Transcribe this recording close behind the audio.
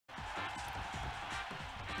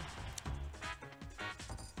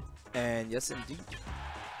And yes, indeed.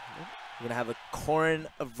 We're going to have a Corrin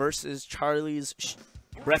versus Charlie's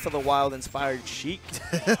Breath of the Wild inspired Sheik.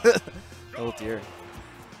 Oh dear.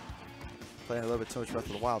 Playing a little bit too much Breath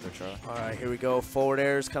of the Wild there, Charlie. All right, here we go. Forward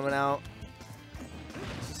airs coming out.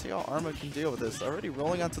 Let's see how Arma can deal with this. Already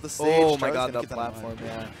rolling onto the stage. Oh my Charlie's god, gonna the get that platform, line.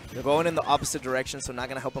 yeah. They're going in the opposite direction, so not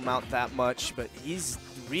going to help him out that much. But he's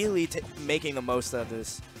really making the most of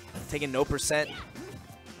this. Taking no percent.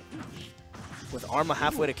 With Arma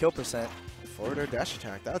halfway to kill percent. Forward air dash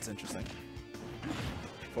attack. That's interesting.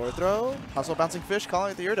 Forward throw. Hustle bouncing fish.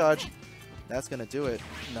 Calling it the ear dodge. That's going to do it.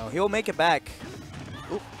 No, he'll make it back.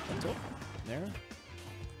 Oop. Up tilt. There.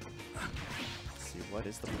 Let's see, what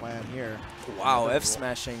is the plan here? Wow, F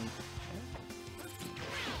smashing.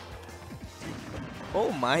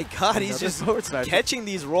 Oh my god, he's just catching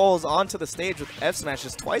these rolls onto the stage with F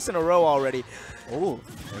smashes twice in a row already. Oh,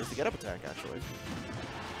 there's the get up attack actually.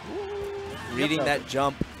 Reading that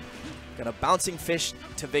jump. Gonna bouncing fish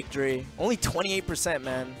to victory. Only 28%,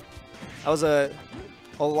 man. That was a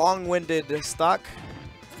long-winded stock.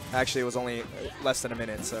 Actually, it was only less than a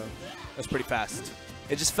minute, so it was pretty fast.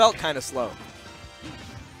 It just felt kind of slow.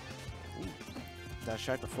 Ooh. Dash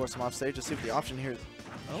attack to force him off stage. Let's see if the option here.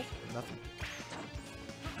 Oh, nothing.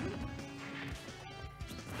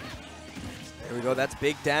 There we go. That's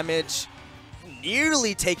big damage.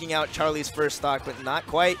 Nearly taking out Charlie's first stock, but not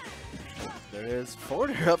quite. There it is.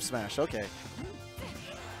 Forward air up smash. Okay.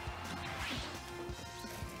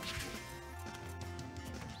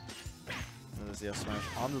 There's the up smash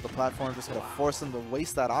onto the platform. Just going to force him to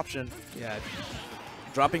waste that option. Yeah.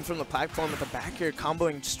 Dropping from the platform with the back air,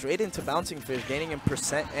 comboing straight into bouncing fish, gaining in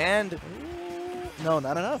percent and... No,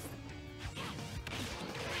 not enough.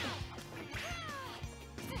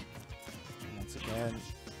 Once again,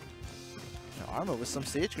 Arma with some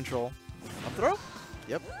stage control. Up throw?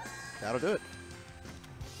 Yep. That'll do it.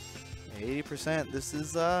 80%. This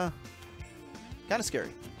is kind of scary.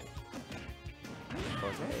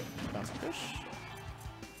 Okay. Bouncing fish.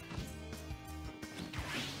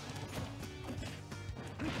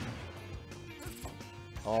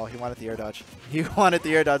 Oh, he wanted the air dodge. He wanted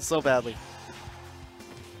the air dodge so badly.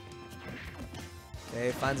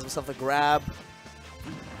 Okay, finds himself a grab.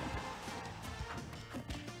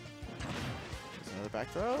 There's another back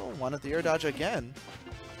throw. Wanted the air dodge again.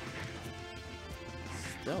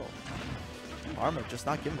 Still. Arma just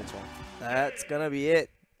not giving it to him. That's going to be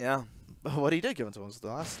it. Yeah. But what he did give it to him was the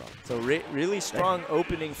last stop. So really strong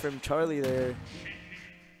opening from Charlie there.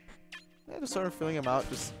 Yeah, just sort of feeling him out,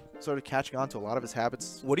 just sort of catching on to a lot of his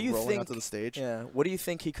habits. What do you rolling think? onto the stage. Yeah. What do you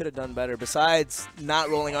think he could have done better besides not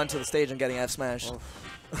rolling onto the stage and getting F smashed?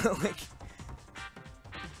 Oh.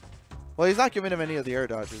 Well, he's not giving him any of the air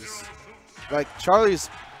dodges. Like Charlie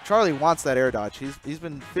wants that air dodge. He's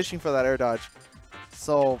been fishing for that air dodge.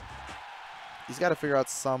 So he's got to figure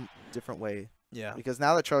out some different way. Yeah. Because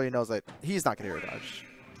now that Charlie knows that he's not going to air dodge,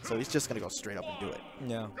 so he's just going to go straight up and do it.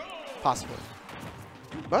 Yeah. Possibly.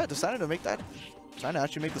 But decided to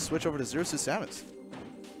actually make the switch over to Zero Suit Samus.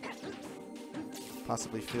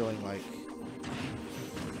 Possibly feeling like...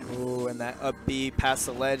 Ooh, and that up B past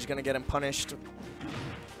the ledge, going to get him punished.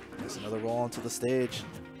 There's another roll onto the stage.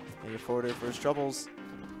 Maybe forward air for his troubles.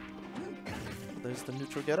 There's the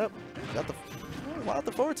neutral get up. Got the... Oh, wanted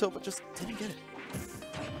the forward tilt, but just didn't get it.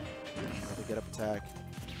 Another get up attack.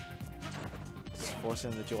 Just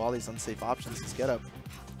forcing him to do all these unsafe options. His get up.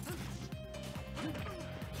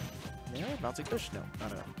 Yeah, bouncing fish? No,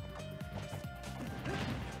 not enough.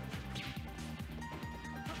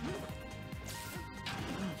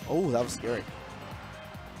 Oh, that was scary.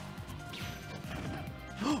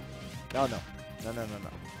 No.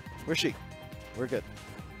 We're Sheik. We're good.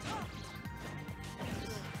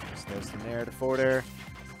 So there's the nair to forward air.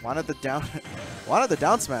 Wanted the down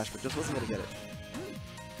smash, but just wasn't gonna get it.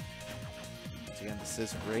 Once again, this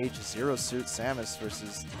is Rage Zero Suit Samus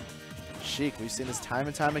versus Sheik. We've seen this time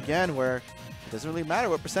and time again where it doesn't really matter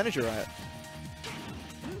what percentage you're at.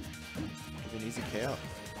 Give an easy KO.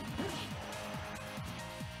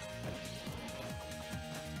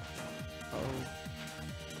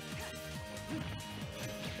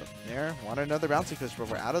 There, wanted another bouncing fish, but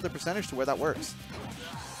we're out of the percentage to where that works.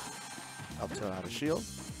 Up to out of shield.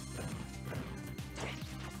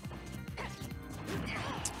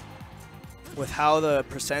 With how the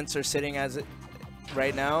percents are sitting as it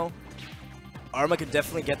right now, Arma could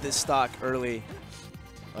definitely get this stock early.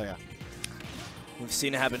 Oh yeah. We've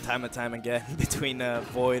seen it happen time and time again between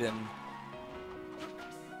Void and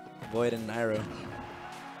Nairo.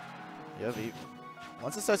 Yeah,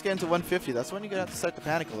 once it starts getting to 150, that's when you're going to have to start to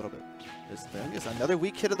panic a little bit. There's another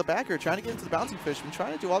weak hit of the backer trying to get into the bouncing fish. Been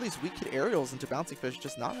trying to do all these weak hit aerials into bouncing fish,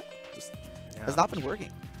 has not been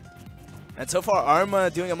working. And so far, Arma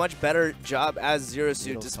doing a much better job as Zero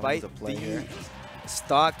Suit, despite the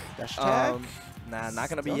stock. Nah, not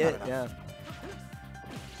gonna be it. Yeah.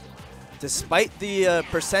 Despite the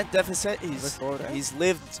percent deficit, he's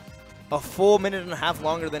lived a full minute and a half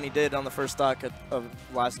longer than he did on the first stock of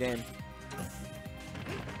last game.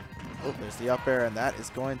 Oh, there's the up air, and that is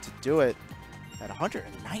going to do it at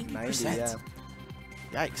 190%. Yeah.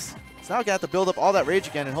 Yikes. So now we're going to have to build up all that rage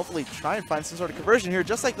again and hopefully try and find some sort of conversion here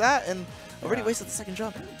just like that, and already wasted the second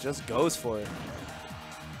jump. Just goes for it.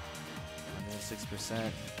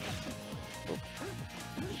 6%. Oh.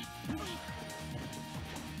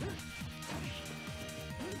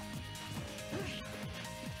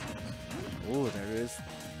 Ooh, there it is.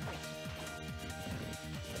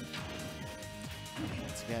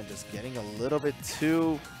 Once again, just getting a little bit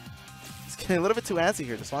too... It's getting a little bit too antsy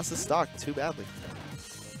here. Just wants to stock too badly.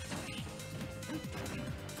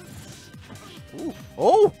 Ooh.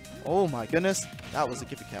 Oh! Oh my goodness. That was a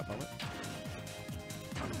Giffy Cap moment.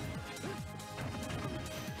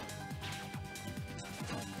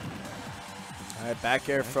 All right, back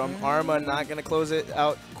air from Arma. Not going to close it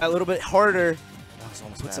out a little bit harder.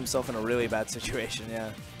 Puts himself in a really bad situation,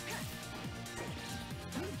 yeah.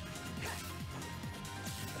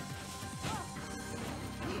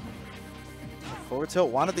 Forward tilt,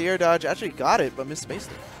 wanted the air dodge, actually got it, but misspaced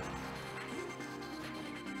it.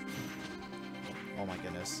 Oh my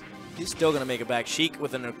goodness. He's still going to make it back. Sheik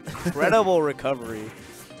with an incredible recovery.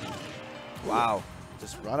 Wow.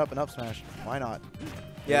 Just run up and up smash. Why not?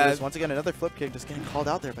 Yeah. Once again, another flip kick just getting called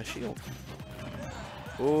out there by Shield.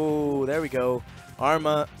 Ooh, there we go.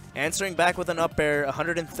 Arma answering back with an up air,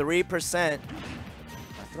 103%.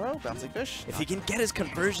 Throw, bouncing fish. If he can get his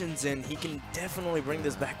conversions in, he can definitely bring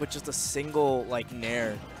this back with just a single, like,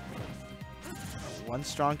 nair. One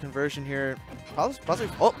strong conversion here. Possibly,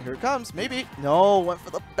 oh, here it comes. Maybe. No, went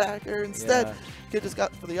for the back air instead. Yeah. Kid just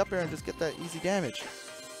got for the up air and just get that easy damage.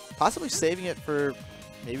 Possibly saving it for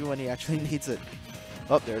maybe when he actually needs it.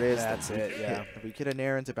 Oh, there it is. That's it, yeah. We get an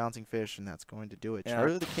air into bouncing fish, and that's going to do it. Yeah.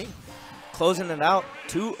 Charliedaking. Closing it out,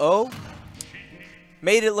 2-0.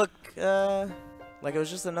 Made it look like it was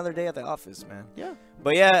just another day at the office, man. Yeah.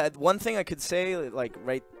 But yeah, one thing I could say, like,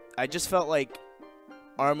 I just felt like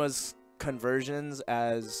Arma's conversions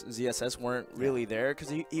as ZSS weren't really there, because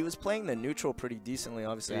he was playing the neutral pretty decently,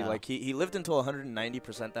 obviously. Yeah. Like, he lived until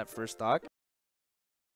 190% that first stock.